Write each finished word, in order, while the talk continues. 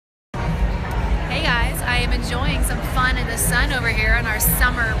am enjoying some fun in the sun over here on our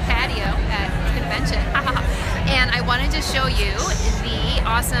summer patio at convention. And I wanted to show you the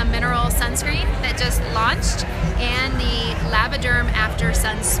awesome mineral sunscreen that just launched and the Lavaderm After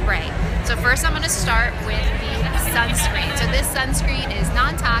Sun Spray. So first I'm going to start with the sunscreen. So this sunscreen is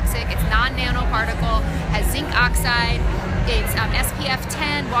non-toxic, it's non-nanoparticle, has zinc oxide, it's SPF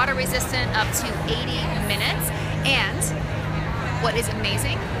 10, water resistant up to 80 minutes, and what is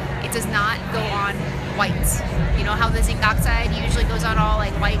amazing, it does not go on white. You know how the zinc oxide usually goes on all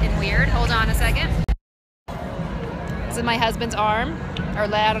like white and weird? Hold on a second. This is my husband's arm, or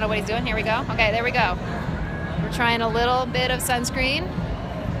I don't know what he's doing. Here we go. Okay, there we go. We're trying a little bit of sunscreen.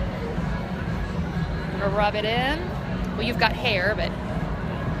 We'll rub it in. Well, you've got hair, but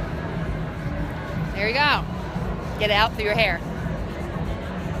there you go. Get it out through your hair.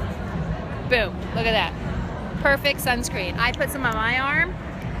 Boom, look at that. Perfect sunscreen. I put some on my arm.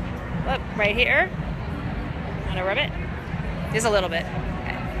 Look, right here. I'm gonna rub it. Just a little bit.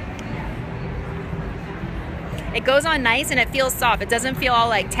 Okay. It goes on nice and it feels soft. It doesn't feel all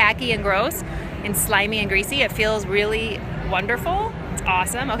like tacky and gross and slimy and greasy. It feels really wonderful. It's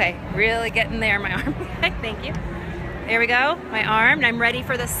awesome. Okay, really getting there in my arm. Thank you. There we go, my arm, and I'm ready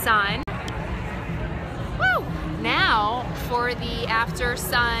for the sun. Woo! Now for the after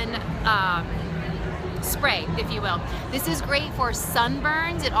sun spray, if you will. This is great for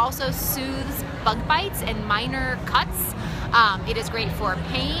sunburns. It also soothes bug bites and minor cuts. It is great for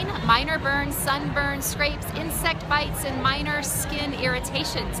pain, minor burns, sunburns, scrapes, insect bites, and minor skin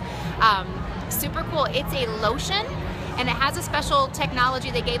irritations. Super cool. It's a lotion, and it has a special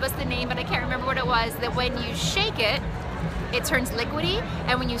technology. They gave us the name, but I can't remember what it was, that when you shake it, it turns liquidy,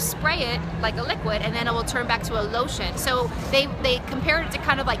 and when you spray it like a liquid, and then it will turn back to a lotion. So they compared it to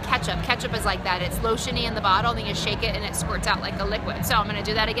kind of like ketchup. Ketchup is like that. It's lotiony in the bottle, and then you shake it and it squirts out like a liquid. So I'm gonna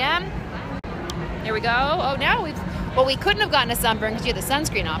do that again. There we go. Oh, now we couldn't have gotten a sunburn because you had the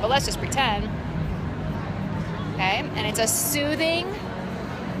sunscreen on, but let's just pretend. Okay, and it's a soothing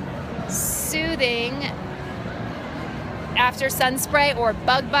after sun spray or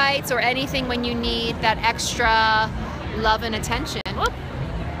bug bites or anything when you need that extra love and attention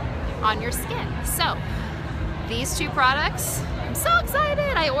on your skin. So these two products, I'm so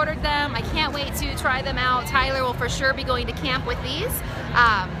excited. I ordered them. I can't wait to try them out. Tyler will for sure be going to camp with these.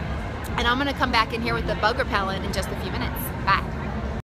 And I'm gonna come back in here with the bug repellent in just a few minutes.